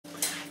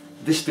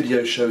This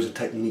video shows a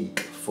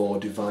technique for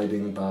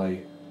dividing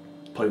by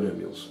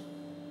polynomials.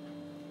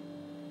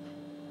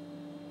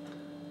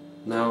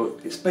 Now,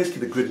 it's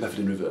basically the grid method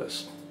in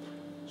reverse.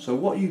 So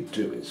what you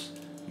do is,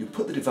 you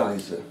put the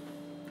divisor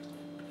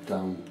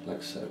down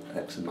like so,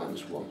 x and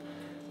minus 1,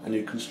 and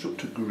you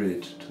construct a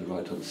grid to the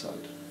right hand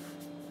side.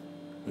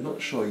 We're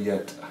not sure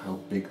yet how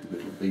big the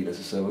grid will be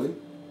necessarily,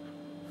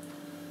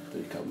 but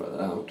you can't work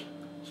that out.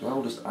 So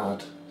I'll just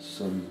add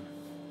some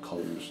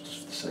columns just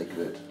for the sake of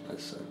it, like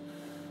so.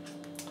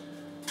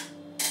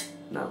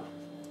 Now,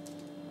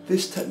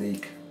 this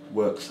technique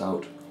works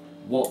out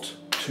what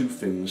two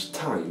things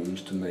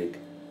times to make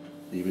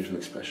the original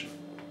expression.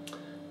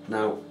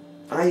 Now,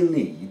 I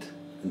need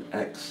an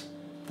x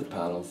to the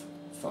power of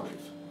 5.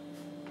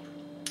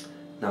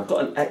 Now I've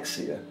got an x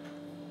here,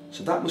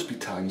 so that must be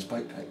times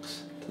by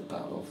x to the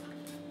power of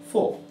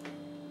 4.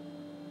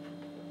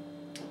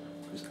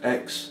 Because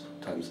x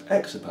times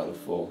x to the power of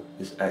 4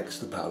 is x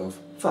to the power of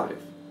 5.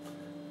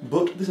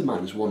 But there's a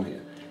minus 1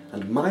 here,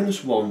 and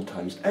minus 1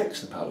 times x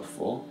to the power of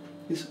 4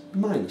 is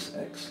minus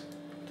x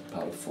to the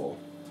power of 4.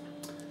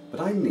 But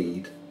I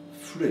need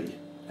 3x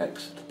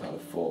to the power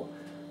of 4.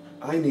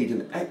 I need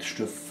an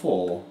extra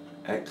 4x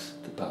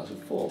to the power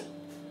of 4.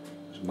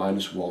 Because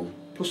minus 1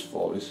 plus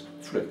 4 is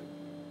 3.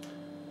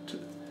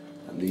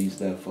 And these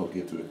therefore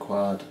give the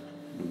required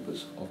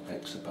numbers of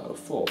x to the power of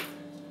 4.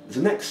 There's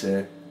an x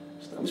here,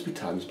 so that must be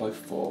times by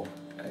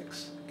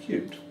 4x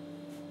cubed.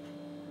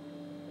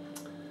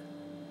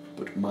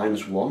 But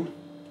minus 1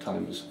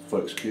 times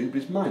 4x cubed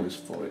is minus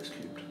 4x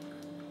cubed.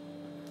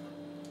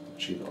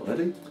 Achieved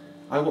already.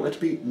 I want there to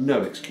be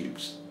no x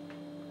cubes.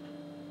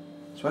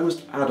 So I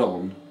must add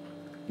on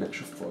an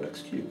extra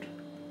 4x cubed.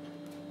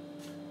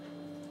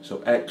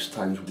 So x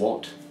times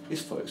what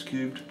is 4x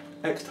cubed?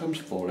 X times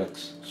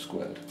 4x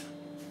squared.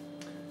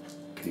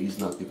 These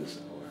now give us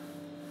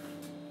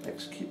our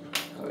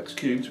x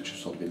cubes, which have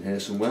sort of in here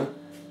somewhere.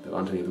 There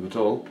aren't any of them at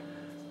all.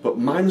 But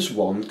minus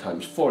 1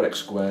 times 4x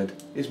squared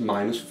is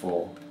minus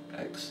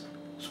 4x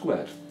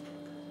squared.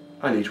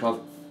 I need to have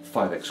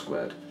 5x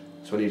squared,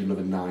 so I need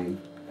another 9x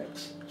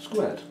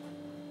squared.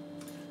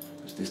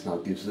 So this now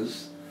gives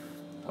us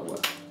our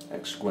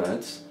x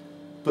squareds,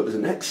 but there's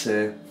an x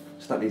here,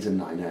 so that needs a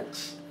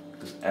 9x,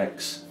 because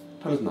x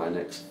times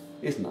 9x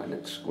is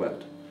 9x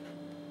squared.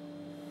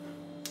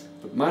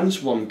 But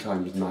minus 1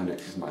 times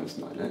 9x is minus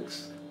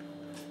 9x,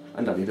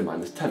 and I need a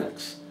minus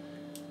 10x,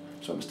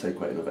 so I must take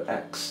away another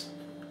x,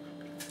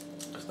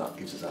 because that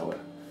gives us our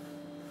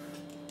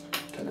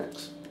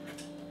 10x.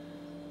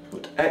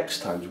 But x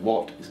times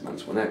what is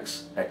minus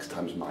 1x, x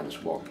times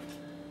minus 1.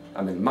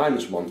 And then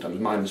minus 1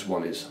 times minus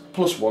 1 is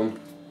plus 1,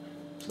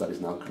 so that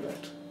is now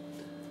correct.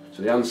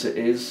 So the answer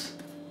is,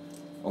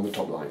 on the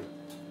top line,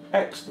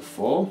 x to the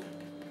 4,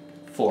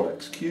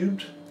 4x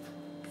cubed,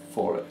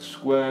 4x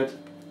squared,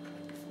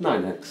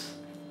 9x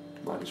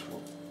minus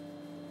 1.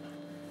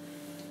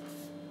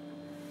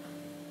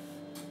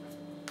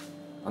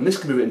 And this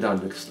can be written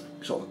down in a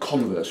sort of a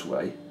converse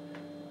way,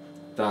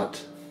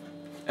 that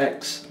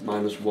x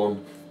minus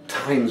 1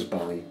 times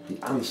by the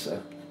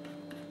answer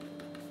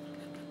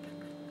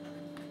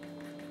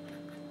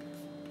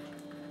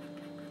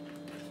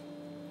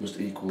must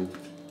equal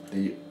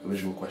the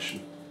original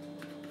question.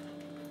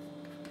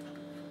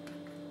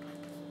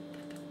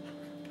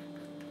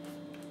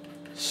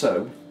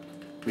 So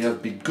we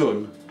have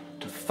begun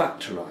to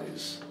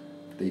factorise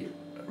the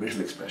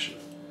original expression,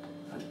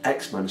 and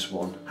x minus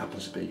 1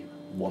 happens to be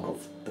one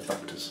of the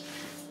factors.